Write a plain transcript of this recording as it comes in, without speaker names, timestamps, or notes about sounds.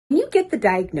When you get the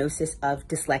diagnosis of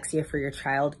dyslexia for your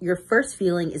child, your first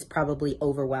feeling is probably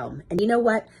overwhelm. And you know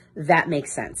what? That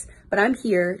makes sense. But I'm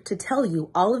here to tell you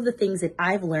all of the things that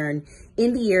I've learned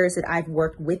in the years that I've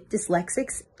worked with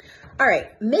dyslexics. All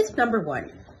right, myth number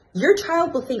one, your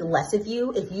child will think less of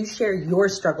you if you share your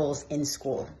struggles in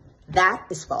school. That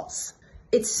is false.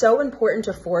 It's so important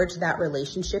to forge that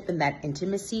relationship and that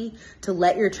intimacy to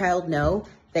let your child know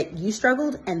that you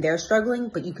struggled and they're struggling,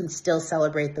 but you can still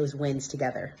celebrate those wins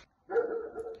together.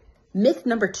 Myth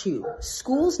number two,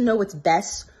 schools know what's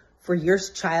best for your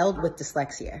child with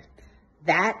dyslexia.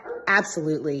 That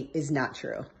absolutely is not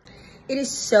true. It is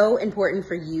so important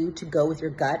for you to go with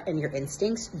your gut and your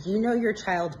instincts. You know your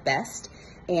child best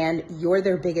and you're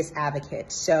their biggest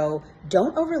advocate. So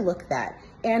don't overlook that.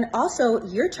 And also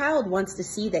your child wants to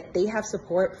see that they have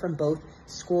support from both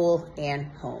school and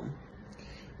home.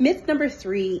 Myth number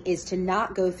three is to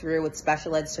not go through with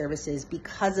special ed services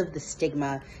because of the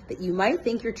stigma that you might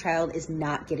think your child is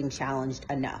not getting challenged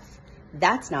enough.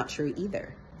 That's not true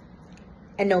either.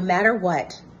 And no matter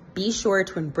what, be sure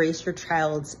to embrace your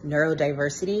child's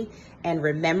neurodiversity and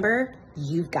remember,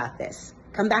 you've got this.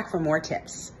 Come back for more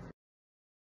tips.